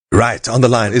Right, on the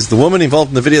line is the woman involved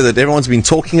in the video that everyone's been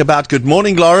talking about. Good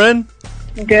morning, Lauren.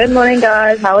 Good morning,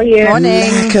 guys. How are you?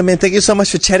 Morning. Come in. Thank you so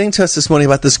much for chatting to us this morning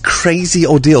about this crazy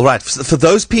ordeal. Right, for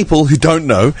those people who don't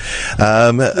know,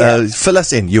 fill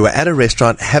us in. You were at a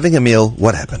restaurant having a meal.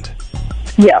 What happened?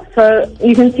 Yeah, so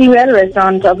you can see we're at a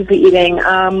restaurant, obviously eating.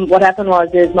 What happened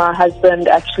is my husband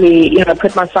actually,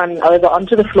 put my son over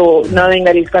onto the floor, knowing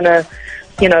that he's going to,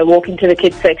 walk into the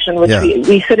kids section, which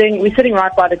we're sitting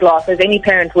right by the glass, as any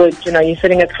parent would. You're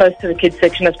sitting as close to the kids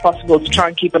section as possible to try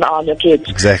and keep an eye on your kids.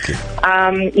 Exactly.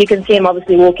 You can see him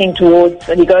obviously walking towards,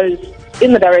 and he goes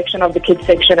in the direction of the kids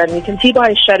section, and you can see by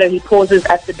his shadow he pauses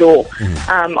at the door,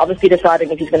 obviously deciding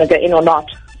if he's going to go in or not.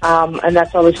 And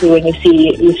that's obviously when you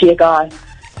see a guy,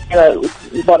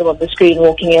 bottom of the screen,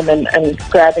 walking in and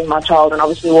grabbing my child, and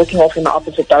obviously walking off in the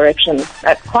opposite direction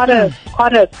at quite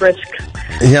a brisk,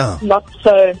 not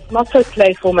so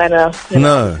playful manner.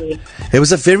 No, he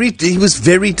was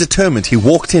very determined. He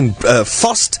walked in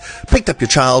fast, picked up your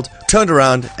child, turned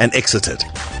around, and exited.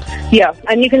 Yeah,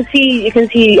 and you can see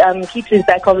keeps his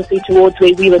back obviously towards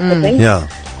where we were sitting. Yeah.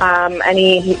 And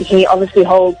he obviously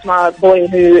holds my boy,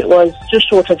 who was just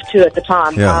short of 2 at the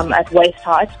time, at waist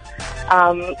height.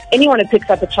 Anyone who picks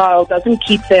up a child doesn't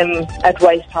keep them at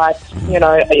waist height,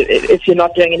 if you're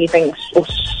not doing anything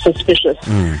suspicious.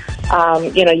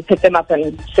 You pick them up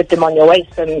and sit them on your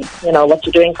waist and, what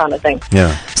you're doing kind of thing.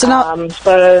 Yeah. So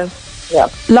now... Yeah.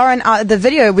 Lauren,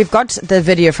 we've got the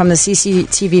video from the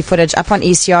CCTV footage up on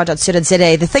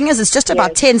ecr.co.za. The thing is, it's just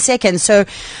about 10 seconds. So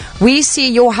we see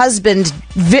your husband,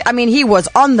 he was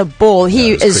on the ball.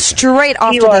 He is straight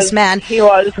after this man. He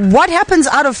was. What happens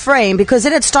out of frame? Because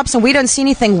then it stops and we don't see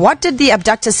anything. What did the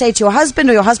abductor say to your husband,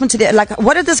 or your husband to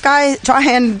what did this guy try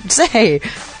and say?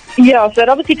 Yeah, so it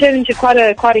obviously turned into quite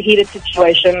a heated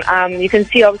situation. You can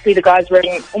see obviously the guy's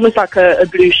wearing almost like a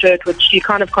blue shirt, which you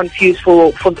kind of confuse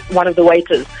for one of the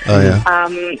waiters. Oh yeah.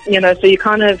 So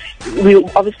we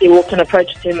obviously walked and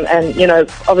approached him, and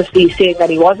obviously seeing that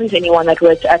he wasn't anyone that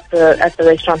worked at the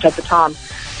restaurant at the time.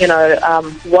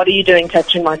 What are you doing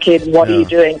touching my kid? What are you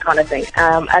doing, kind of thing.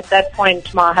 At that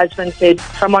point, my husband said,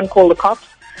 "Someone call the cops.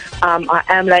 I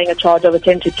am laying a charge of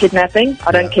attempted kidnapping.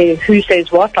 I don't care who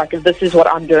says what, if this is what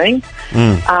I'm doing."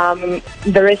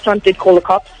 The restaurant did call the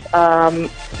cops.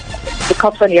 The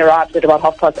cops only arrived at about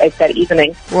 8:30 that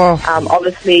evening. Wow.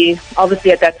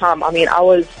 Obviously at that time,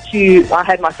 I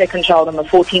had my second child on the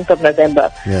 14th of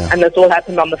November, and this all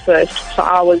happened on the 1st. So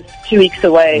I was 2 weeks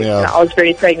away. Yeah. I was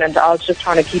very pregnant. I was just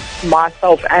trying to keep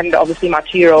myself and obviously my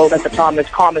 2-year-old at the time as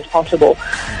calm as possible.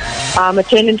 It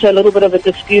turned into a little bit of a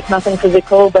dispute, nothing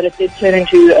physical, but it did turn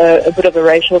into a bit of a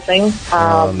racial thing.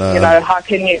 No. How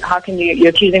can you're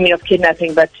accusing me of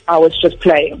kidnapping, but I was just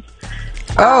playing.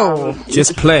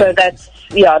 Just playing. So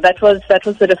that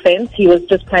was the defense. He was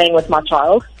just playing with my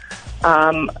child.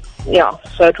 So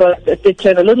it did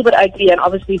turn a little bit ugly, and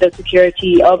obviously the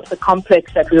security of the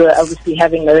complex that we were obviously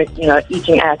having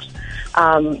eating at,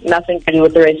 nothing to do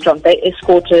with the restaurant. They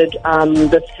escorted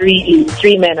the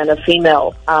three men and a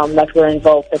female that were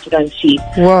involved that you don't see.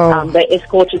 Whoa. They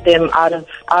escorted them out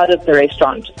of the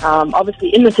restaurant.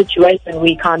 Obviously, in the situation,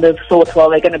 we kind of thought, well,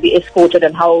 they're going to be escorted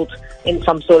and held in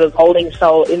some sort of holding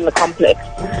cell in the complex,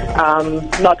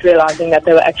 not realizing that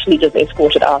they were actually just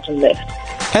escorted out and left.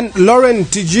 And Lauren,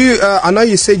 did you? I know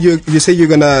you said you're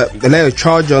gonna lay a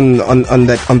charge on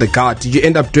the guard. Did you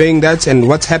end up doing that? And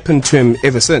what's happened to him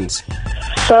ever since?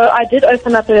 So I did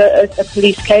open up a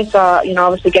police case.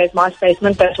 Obviously gave my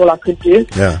statement. That's all I could do.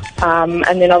 Yeah.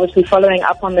 And then obviously following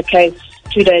up on the case,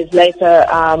 2 days later,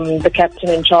 the captain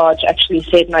in charge actually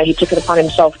said no, he took it upon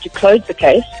himself to close the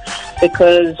case,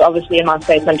 because obviously in my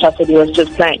statement I said he was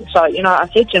just playing. So, I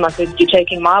said to him, you're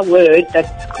taking my word,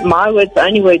 that my word's the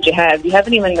only word you have. You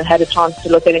haven't even had a chance to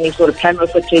look at any sort of camera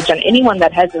footage, and anyone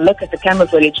that has a look at the camera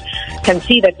footage can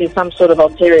see that there's some sort of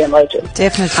ulterior motive.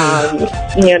 Definitely.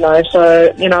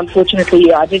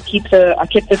 Unfortunately, I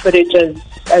kept the footage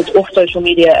as off social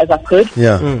media as I could.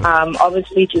 Yeah.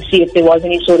 Obviously to see if there was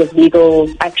any sort of legal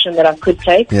action that I could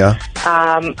take. Yeah.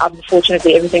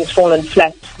 Unfortunately, everything's fallen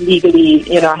flat legally.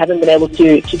 I haven't been able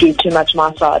to do too much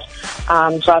my side.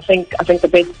 So I think the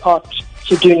best part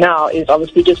to do now is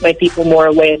obviously just make people more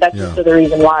aware. That's also the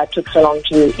reason why it took so long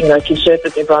to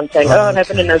surface. Everyone saying, it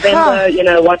happened in November,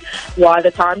 why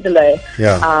the time delay?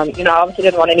 Yeah. I obviously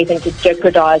didn't want anything to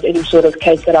jeopardize any sort of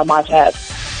case that I might have.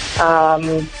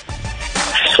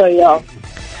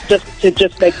 Just to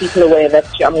make people aware that,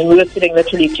 we were sitting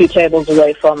literally 2 tables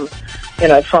away from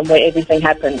from where everything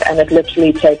happened, and it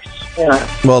literally takes,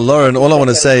 Well, Lauren, all I want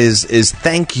to say is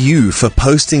thank you for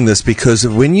posting this, because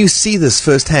when you see this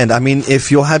firsthand, I mean,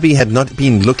 if your hubby had not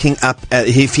been looking up,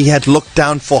 if he had looked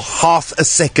down for half a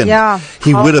second,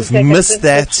 he would have missed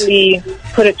that.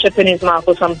 Put a chip in his mouth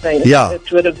or something. Yeah.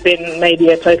 It would have been maybe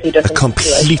a totally different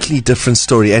completely different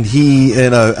story. And he,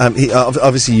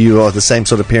 obviously you are the same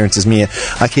sort of parent as me.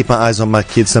 I keep my eyes on my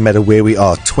kids no matter where we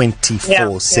are,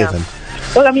 24/7.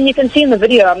 Well, I mean, you can see in the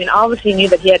video, I obviously knew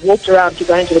that he had walked around to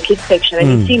go into the kids section,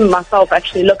 and you see myself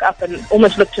actually look up and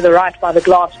almost look to the right by the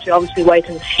glass to obviously wait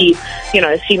and see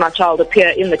my child appear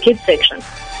in the kids section.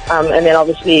 And then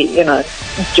obviously,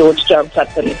 George jumped up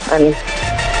and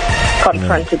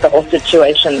confronted the whole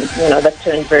situation. That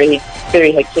turned very,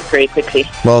 very hectic very quickly.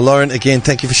 Well, Lauren, again,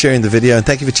 thank you for sharing the video, and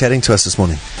thank you for chatting to us this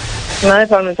morning. No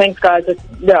problem. Thanks, guys.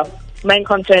 Main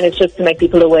concern is just to make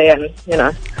people aware and,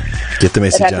 get the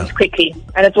message it happens out quickly.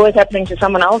 And it's always happening to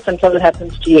someone else until it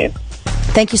happens to you.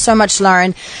 Thank you so much,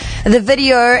 Lauren. The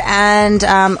video, and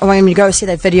when you go see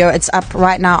that video, it's up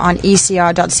right now on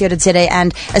ecr.co.za,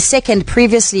 and a second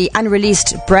previously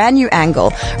unreleased brand new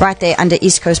angle right there under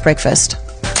East Coast Breakfast.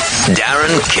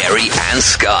 Darren, Kerry and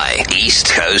Sky, East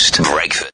Coast Breakfast.